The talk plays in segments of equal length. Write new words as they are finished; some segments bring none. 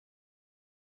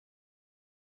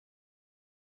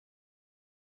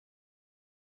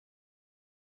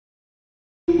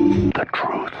The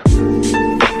truth.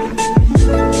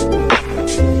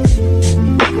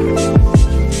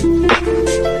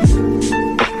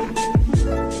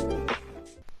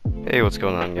 Hey, what's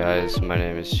going on, guys? My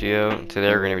name is Gio, and today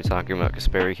we're going to be talking about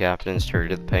Kasperi Kapanen's trade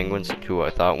to the Penguins, who I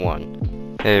thought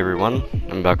won. Hey everyone,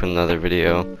 I'm back with another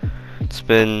video. It's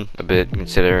been a bit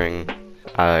considering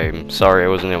I'm sorry I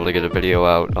wasn't able to get a video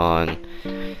out on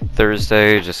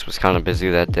Thursday, just was kind of busy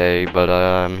that day, but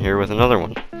I'm here with another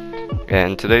one.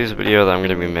 And today's video that I'm going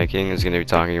to be making is going to be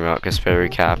talking about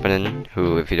Kasperi Kapanen,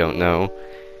 who, if you don't know,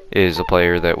 is a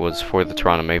player that was for the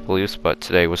Toronto Maple Leafs, but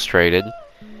today was traded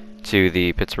to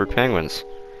the Pittsburgh Penguins.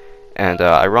 And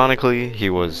ironically, he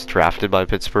was drafted by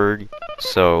Pittsburgh,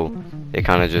 so it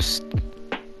kind of just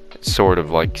sort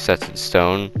of like sets in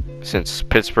stone, since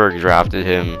Pittsburgh drafted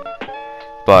him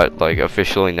but like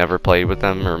officially never played with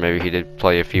them, or maybe he did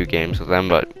play a few games with them,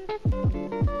 but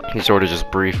he sort of just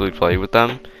briefly played with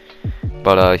them.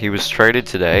 But he was traded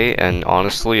today, and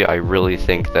honestly I really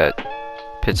think that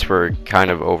Pittsburgh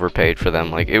kind of overpaid for them.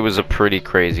 Like, it was a pretty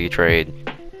crazy trade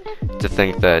to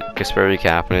think that Kasperi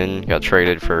Kapanen got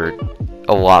traded for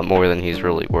a lot more than he's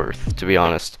really worth. To be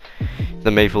honest,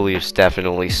 the Maple Leafs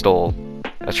definitely stole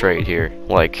a trade here.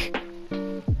 Like,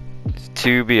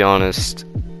 to be honest,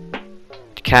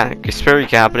 Kasperi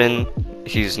Kapanen,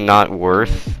 he's not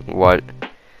worth what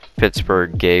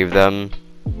Pittsburgh gave them,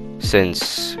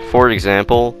 since, for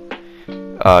example,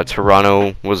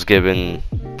 Toronto was given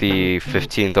the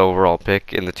 15th overall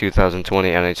pick in the 2020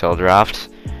 NHL draft,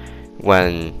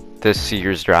 when this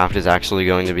year's draft is actually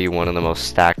going to be one of the most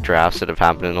stacked drafts that have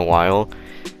happened in a while.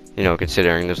 You know,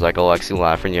 considering there's like Alexi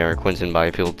Lafreniere, Quinton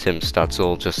Byfield, Tim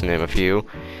Stutzel, just to name a few.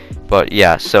 But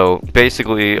yeah, so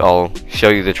basically I'll show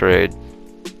you the trade.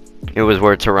 It was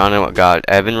where Toronto got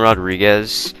Evan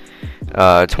Rodriguez,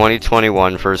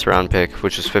 2021 first round pick,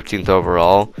 which was 15th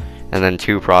overall, and then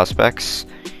 2 prospects,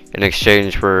 in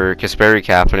exchange for Kasperi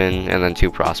Kapanen and then 2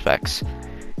 prospects.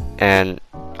 And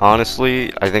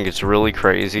honestly, I think it's really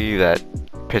crazy that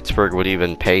Pittsburgh would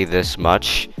even pay this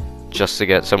much just to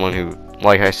get someone who,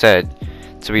 like I said,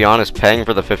 to be honest, paying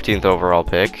for the 15th overall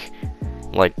pick,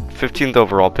 like 15th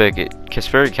overall pick,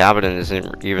 Kasperi Kapanen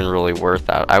isn't even really worth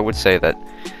that. I would say that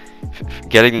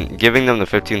giving them the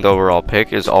 15th overall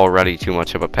pick is already too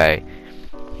much of a pay.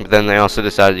 But then they also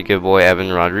decided to give away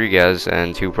Evan Rodriguez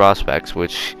and 2 prospects,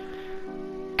 which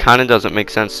kind of doesn't make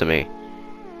sense to me,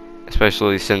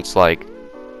 especially since, like,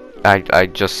 I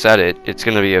just said it, it's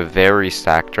going to be a very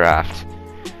stacked draft.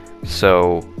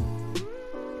 So,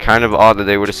 kind of odd that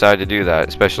they would decide to do that,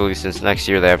 especially since next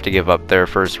year they have to give up their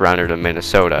first rounder to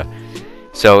Minnesota.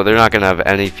 So, they're not going to have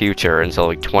any future until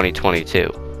like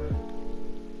 2022.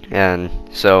 And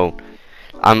so,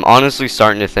 I'm honestly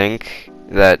starting to think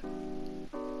that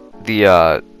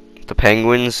the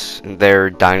Penguins, their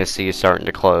dynasty is starting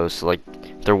to close. Like,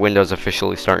 their window's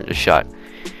officially starting to shut.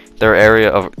 Their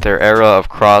era of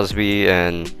Crosby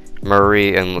and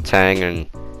Murray and Letang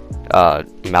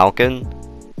and Malkin,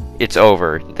 it's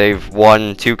over. They've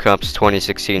won 2 cups,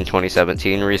 2016,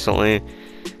 2017 recently,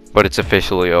 but it's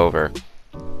officially over.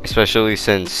 Especially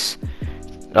since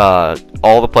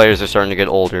all the players are starting to get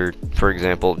older. For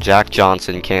example, Jack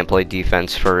Johnson can't play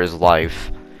defense for his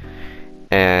life.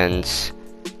 And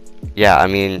yeah, I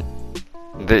mean,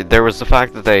 there was the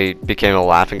fact that they became a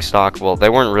laughingstock. Well, they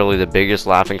weren't really the biggest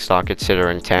laughingstock,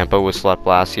 considering Tampa was swept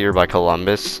last year by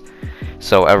Columbus,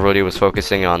 so everybody was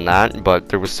focusing on that. But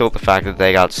there was still the fact that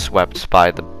they got swept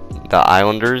by the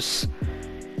Islanders,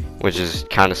 which is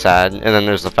kind of sad. And then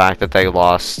there's the fact that they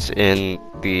lost in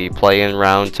the play-in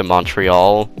round to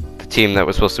Montreal, the team that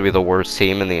was supposed to be the worst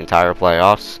team in the entire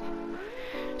playoffs.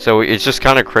 So it's just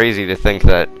kind of crazy to think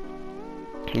that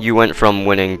you went from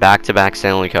winning back-to-back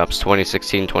Stanley Cups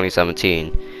 2016,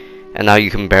 2017, and now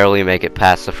you can barely make it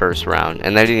past the first round.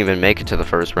 And they didn't even make it to the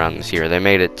first round this year. They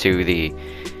made it to the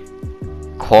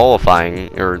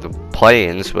qualifying, or the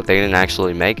play-ins, but they didn't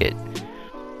actually make it.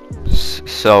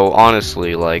 So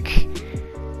honestly, like,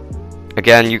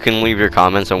 again, you can leave your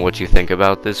comments on what you think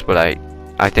about this, but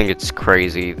I think it's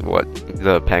crazy what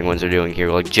the Penguins are doing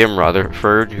here. Like, Jim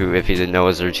Rutherford, who, if you didn't know,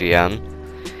 is their GM,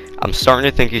 I'm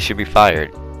starting to think he should be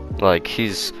fired. Like, he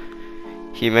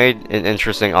made an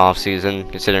interesting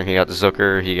offseason, considering he got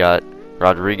Zucker, he got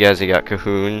Rodriguez, he got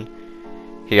Cahoon,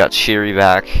 he got Sheary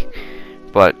back,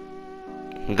 but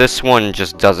this one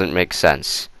just doesn't make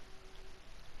sense.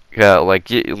 Yeah,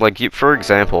 for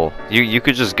example, you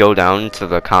could just go down to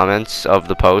the comments of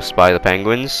the post by the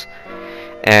Penguins,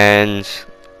 and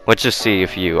let's just see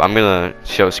if I'm gonna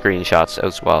show screenshots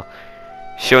as well.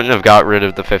 Shouldn't have got rid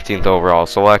of the 15th overall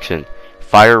selection.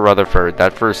 Fire Rutherford.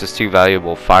 That first is too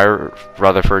valuable. Fire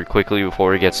Rutherford quickly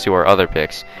before he gets to our other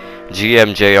picks.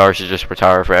 GM JR should just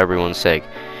retire for everyone's sake.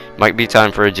 Might be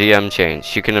time for a GM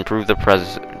change. You can improve the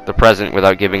present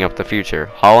without giving up the future.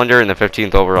 Hollander in the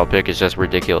 15th overall pick is just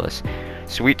ridiculous.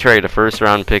 Sweet trade, a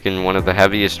first-round pick in one of the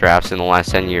heaviest drafts in the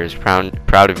last 10 years.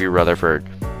 Proud of you, Rutherford.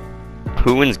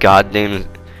 Who in God's name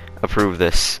approved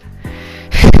this?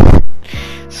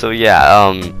 So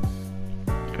yeah,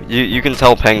 you can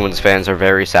tell Penguins fans are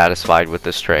very satisfied with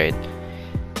this trade.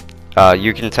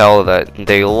 You can tell that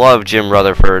they love Jim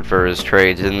Rutherford for his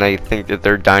trades, and they think that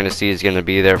their dynasty is going to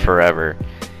be there forever.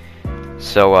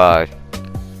 So,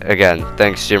 again,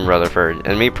 thanks Jim Rutherford.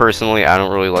 And me personally, I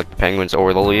don't really like the Penguins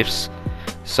or the Leafs,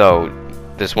 so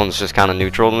this one's just kind of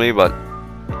neutral to me, but,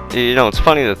 you know, it's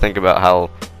funny to think about how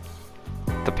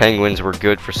the Penguins were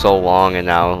good for so long, and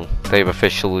now they've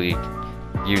officially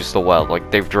used the well.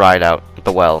 Like, they've dried out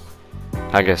the well,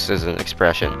 I guess is an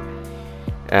expression.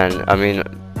 And, I mean,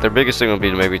 their biggest thing would be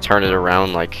to maybe turn it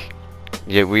around. Like,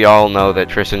 yeah, we all know that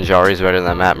Tristan Jarry is better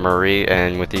than Matt Murray,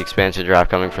 and with the expansion draft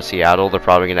coming for Seattle, they're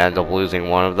probably going to end up losing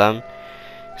one of them.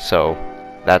 So,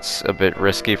 that's a bit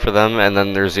risky for them. And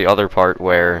then there's the other part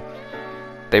where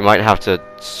they might have to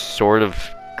sort of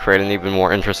create an even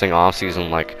more interesting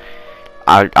offseason. Like,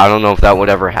 I don't know if that would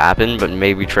ever happen, but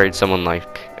maybe trade someone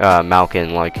like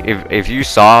Malkin. Like, if you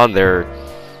saw their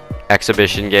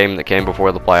exhibition game that came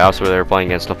before the playoffs where they were playing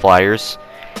against the Flyers,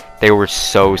 they were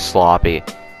so sloppy.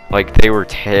 Like, they were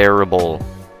terrible.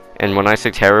 And when I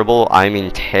say terrible, I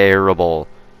mean terrible.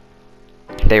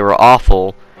 They were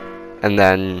awful, and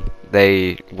then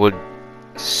they would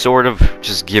sort of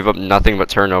just give up nothing but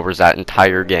turnovers that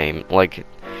entire game. Like,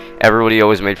 everybody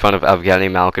always made fun of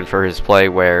Evgeny Malkin for his play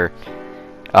where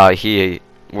he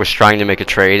was trying to make a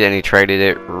trade and he traded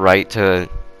it right to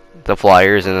the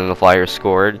Flyers, and then the Flyers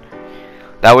scored.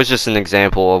 That was just an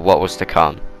example of what was to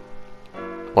come.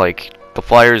 Like, the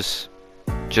Flyers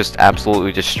just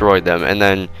absolutely destroyed them, and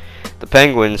then the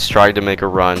Penguins tried to make a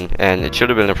run, and it should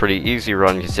have been a pretty easy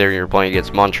run considering you're playing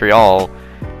against Montreal,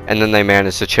 and then they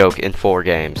managed to choke in 4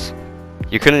 games.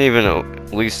 You couldn't even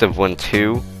at least have won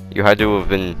 2. You had to have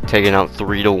been taken out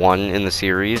 3-1 in the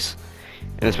series,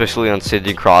 and especially on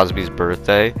Sidney Crosby's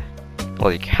birthday.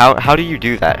 Like, how do you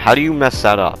do that? How do you mess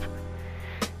that up?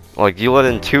 Like, you let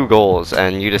in 2 goals,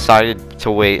 and you decided to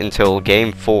wait until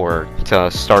Game 4 to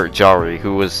start Jarry,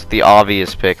 who was the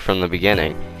obvious pick from the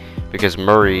beginning, because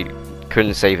Murray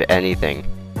couldn't save anything.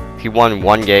 He won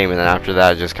 1 game, and then after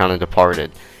that, just kind of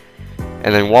departed.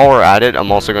 And then while we're at it,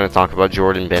 I'm also going to talk about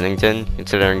Jordan Binnington,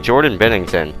 considering Jordan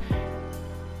Binnington,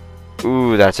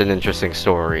 ooh, that's an interesting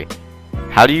story.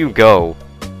 How do you go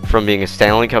from being a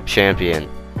Stanley Cup champion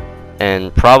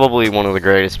and probably one of the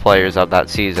greatest players of that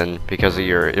season because of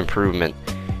your improvement?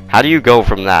 How do you go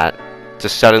from that to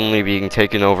suddenly being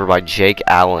taken over by Jake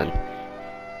Allen?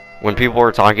 When people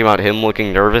were talking about him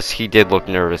looking nervous, he did look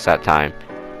nervous that time.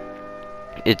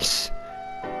 It's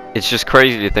just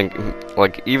crazy to think,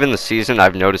 like, even the season,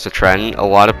 I've noticed a trend. A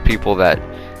lot of people that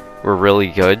were really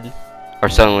good are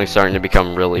suddenly starting to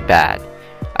become really bad.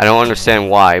 I don't understand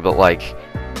why, but, like,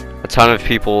 a ton of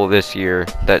people this year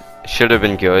that should have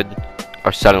been good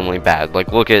are suddenly bad. Like,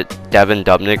 look at Devin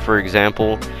Dubnyk, for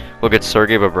example. Look at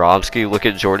Sergei Bobrovsky. Look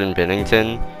at Jordan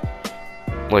Binnington.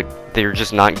 Like, they're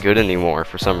just not good anymore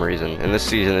for some reason. And this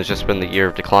season has just been the year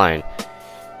of decline.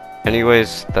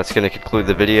 Anyways, that's going to conclude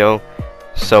the video.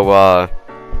 So,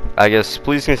 I guess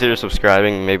please consider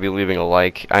subscribing, maybe leaving a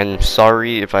like. I'm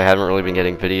sorry if I haven't really been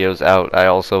getting videos out. I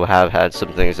also have had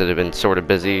some things that have been sort of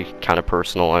busy, kind of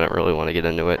personal. I don't really want to get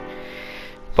into it.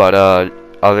 But,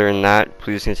 other than that,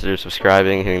 please consider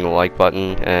subscribing, hitting the like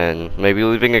button, and maybe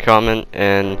leaving a comment.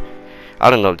 And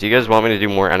I don't know, do you guys want me to do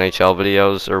more NHL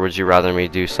videos, or would you rather me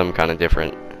do some kind of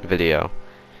different video?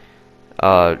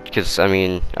 Because, I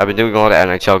mean, I've been doing a lot of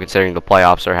NHL considering the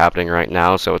playoffs are happening right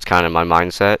now, so it's kind of my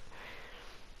mindset.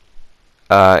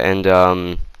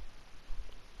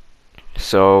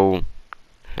 So,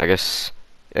 I guess,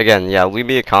 again, yeah, leave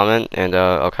me a comment, and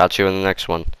I'll catch you in the next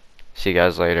one. See you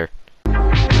guys later.